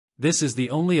This is the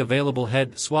only available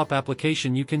head swap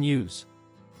application you can use,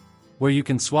 where you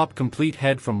can swap complete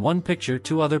head from one picture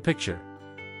to other picture.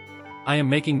 I am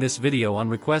making this video on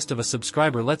request of a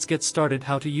subscriber. Let's get started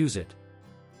how to use it.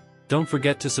 Don't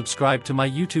forget to subscribe to my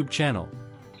YouTube channel.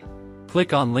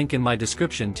 Click on link in my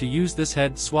description to use this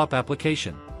head swap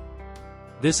application.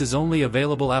 This is only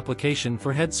available application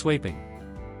for head swapping,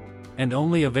 and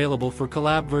only available for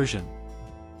collab version.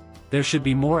 There should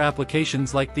be more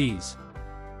applications like these.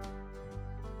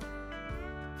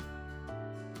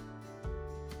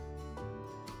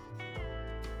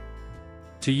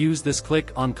 To use this,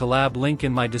 click on collab link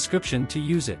in my description to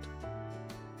use it.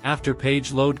 After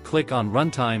page load, click on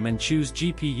runtime and choose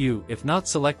GPU if not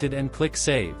selected and click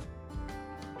save.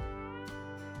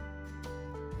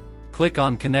 Click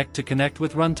on connect to connect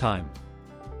with runtime.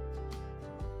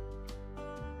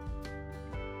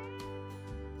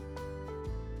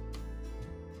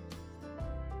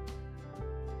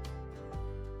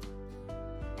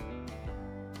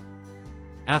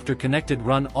 After connected,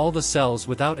 run all the cells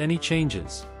without any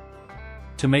changes,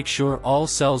 to make sure all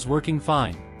cells working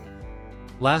fine.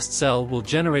 Last cell will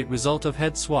generate result of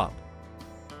head swap.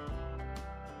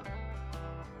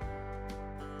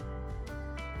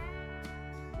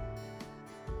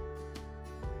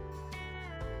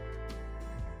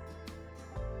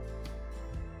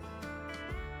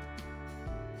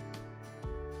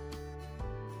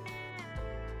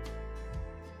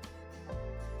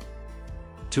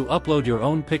 To upload your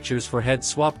own pictures for head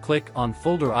swap, click on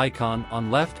folder icon on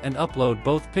left and upload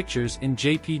both pictures in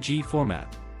JPG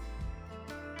format.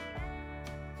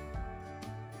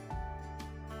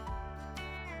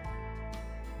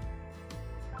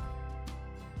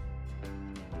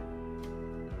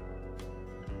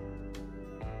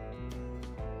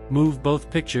 Move both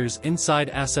pictures inside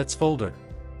Assets folder.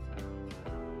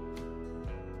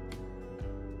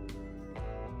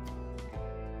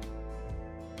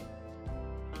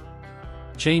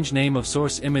 Change name of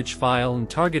source image file and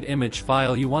target image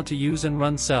file you want to use and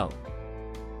run cell.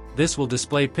 This will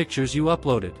display pictures you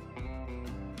uploaded.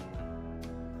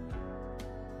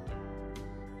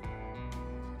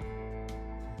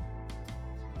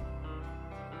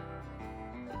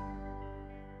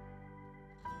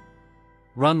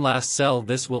 Run last cell.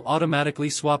 This will automatically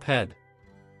swap head.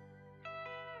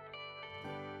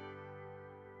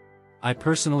 I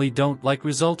personally don't like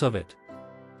result of it,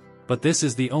 but this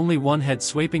is the only one head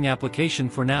swapping application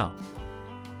for now.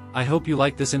 I hope you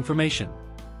like this information.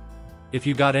 If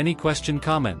you got any question,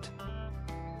 comment.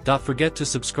 Don't forget to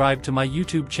subscribe to my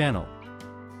YouTube channel.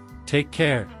 Take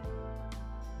care.